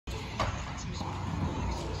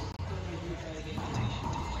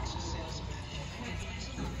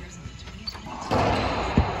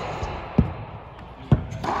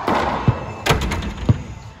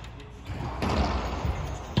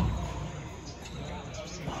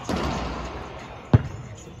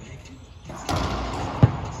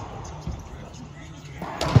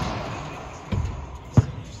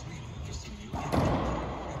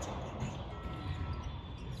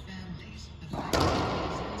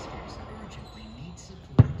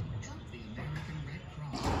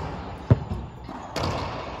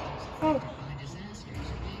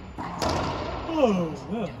Oh.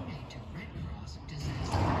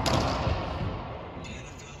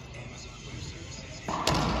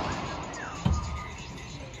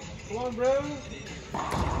 Come on, bro.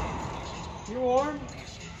 You're warm.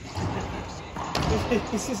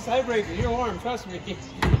 This is tiebreaker. You're warm. Trust me.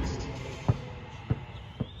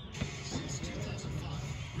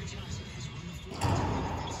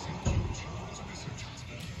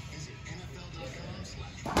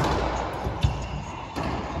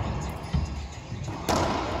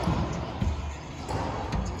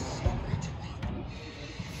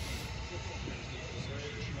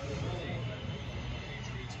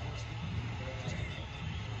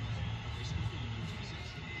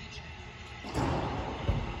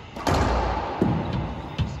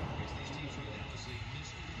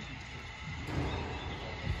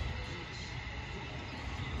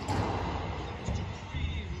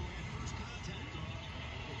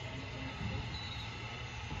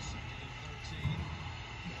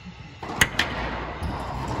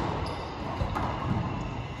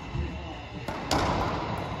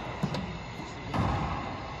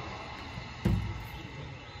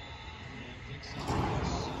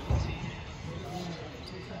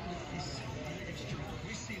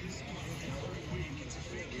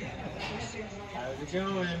 How's it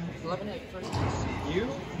going? 11-8 first. You?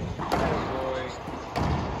 Oh boy.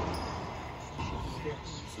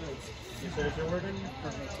 Your serves are working?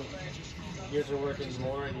 Yours are working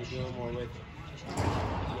more and you're doing more with it.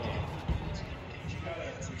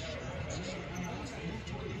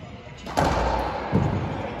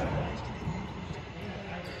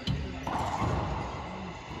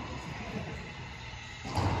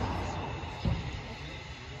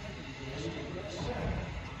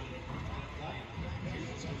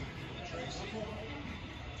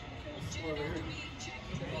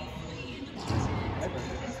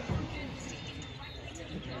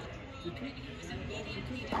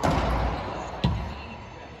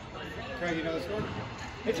 Craig, you know the score?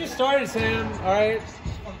 It just started, Sam. All right,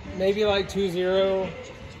 maybe like 2-0.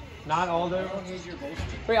 Not Aldo.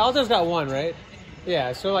 Wait, Aldo's got 1, right?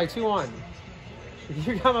 Yeah, so like 2-1.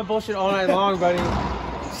 You got my bullshit all night long, buddy.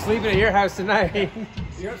 Sleeping at your house tonight.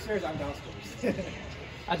 You're upstairs, I'm downstairs.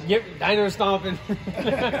 I'd get dino stomping.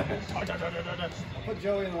 I'll put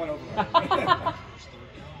Joey in the one over.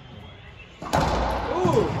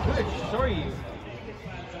 Ooh, good story.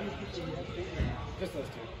 Just those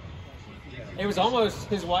two. It was almost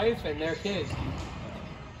his wife and their kid,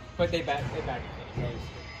 but they backed.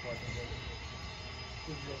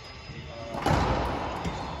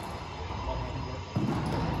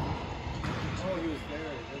 Oh, he was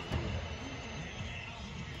there.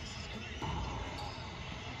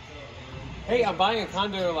 Hey, I'm buying a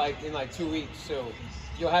condo in like 2 weeks, so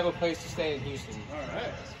you'll have a place to stay in Houston. All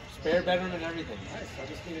right. Spare bedroom and everything. Nice. I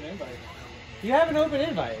just need an invite. You have an open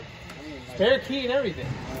invite. I mean, like, Spare key and everything.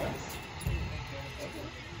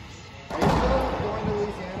 are you still going to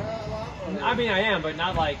Louisiana a lot? Or? I mean, I am, but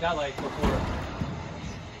not like before.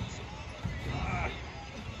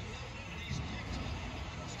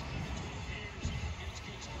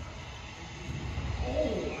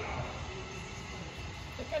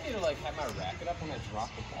 I need to like have my racket up when I drop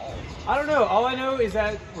the ball. I don't know. All I know is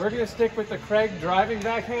that we're gonna stick with the Craig driving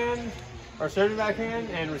backhand, or serving backhand,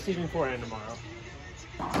 and receiving forehand tomorrow.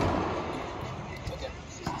 Okay.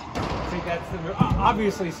 I think that's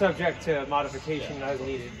obviously subject to modification as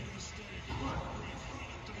needed.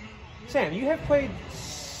 Sam, you have played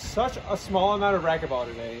such a small amount of racquetball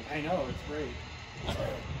today. I know, it's great.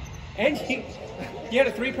 And you had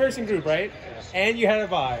a 3-person group, right? And you had a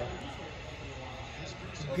bye.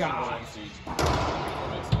 God. How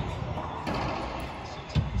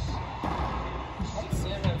did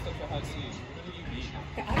Sam have such a high seed? Who did you beat?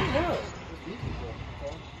 I don't know.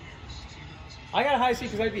 I got a high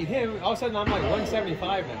seed because I beat him. All of a sudden, I'm like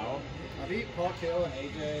 175 now. I beat Paul Kill and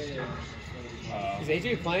AJ. And, Is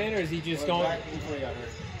AJ playing or is he just going? back before he got hurt.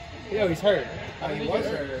 Yo, he's hurt. He was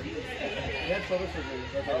hurt. He had shoulder surgery.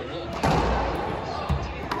 Oh,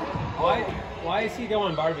 really? Why is he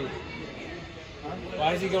going Barbie? Huh?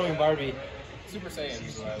 Why is he going Barbie? Super Saiyan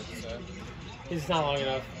is what I would say. He's not long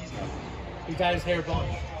enough. He dyed his hair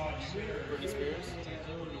blonde. Britney Spears?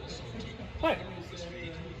 What? I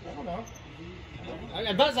don't know.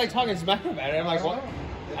 I'm not like talking smack about it. I'm like, what?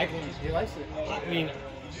 He likes it. I mean,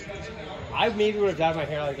 I maybe would have dyed my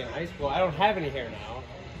hair like in high school. I don't have any hair now.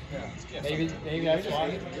 Yeah. Maybe I just.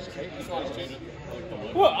 Just want to change it. Like the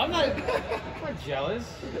look. Well, I'm not jealous.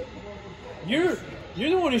 You're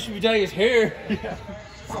the one who should be dyeing his hair. Yeah.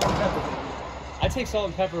 I take salt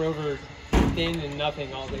and pepper over thin and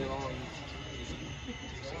nothing all day long.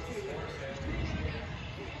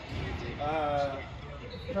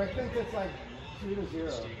 I think it's like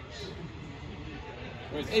 2-0.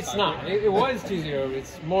 It's not. It was 2-0.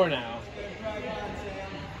 It's more now.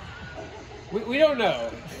 We don't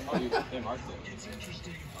know. Oh, they marked it.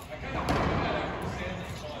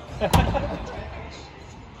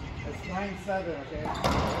 It's 9-7, okay?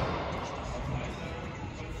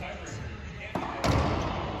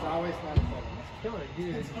 It's always 9-7. Killing it,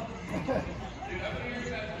 dude.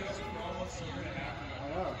 I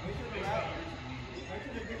know.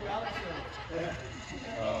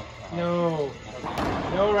 No.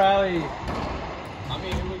 No rally. I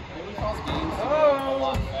mean, it would cause games to Oh. go a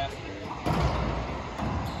lot faster.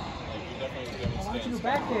 Like, you definitely get Why don't you stance.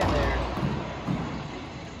 backhand there?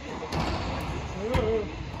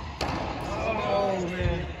 Oh,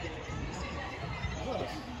 man.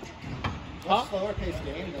 Much slower paced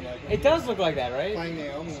game than like It does look like that, right? playing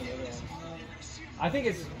Naomi and the other ones. I think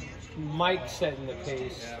it's Mike setting the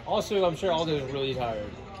pace. Yeah. Also, I'm sure Aldo's really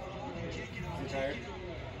tired. You tired?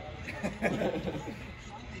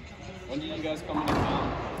 When do you guys come into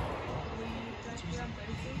town?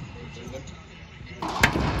 Thursday?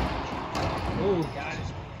 Oh, got it.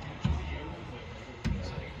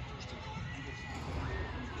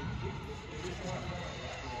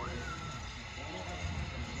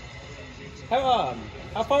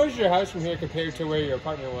 How far is your house from here compared to where your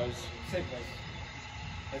apartment was? Same place.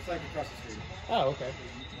 It's like across the street. Oh, okay.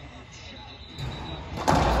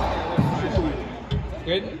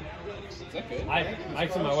 Good? Is that good?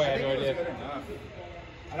 Mike's in my way, I have no idea. Good enough.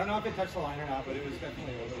 I don't know if it touched the line or not, but it was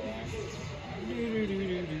definitely over the line.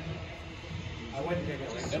 I wouldn't take it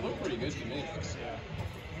away. It looked pretty good to me. Yeah.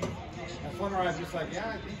 That's one where I was just like, yeah,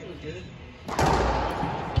 I think it was good.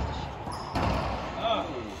 Oh.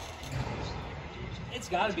 It's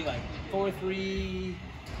got to be like 4-3,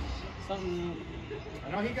 something. I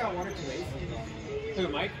know he got 1 or 2 aces. Who,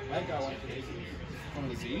 Mike? Mike got 1 or 2 aces. From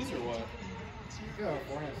the Z's or what? He got a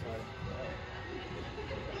forehand side.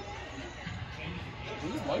 Who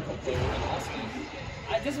does Michael play with in Austin?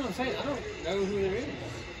 That's what I'm saying. I don't know who there is.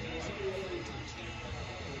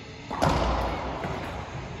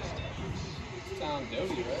 Tom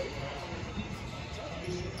Doty, right?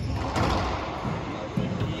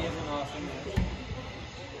 He is in Austin.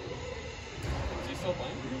 Is he still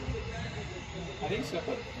playing? I think so.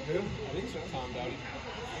 Who? I think so. Tom Dowdy.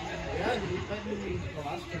 Yeah, he played in the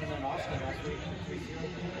last tournament in Austin last week.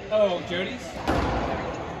 Oh, Jody's?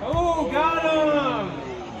 Oh, got him!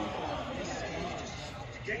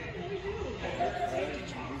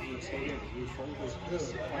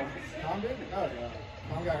 Tom did? Oh, yeah.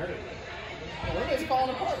 Tom got hurt. Everybody's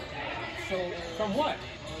falling apart. So, from what?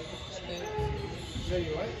 Show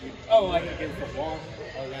you what? Oh, like Against the wall.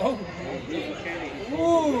 Oh. Ooh.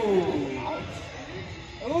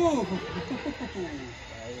 Ooh.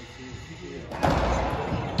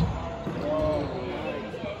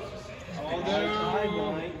 Aldo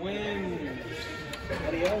wins.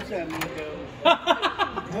 Adios, amigo.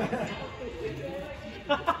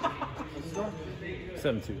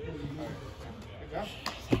 7-2. Good job.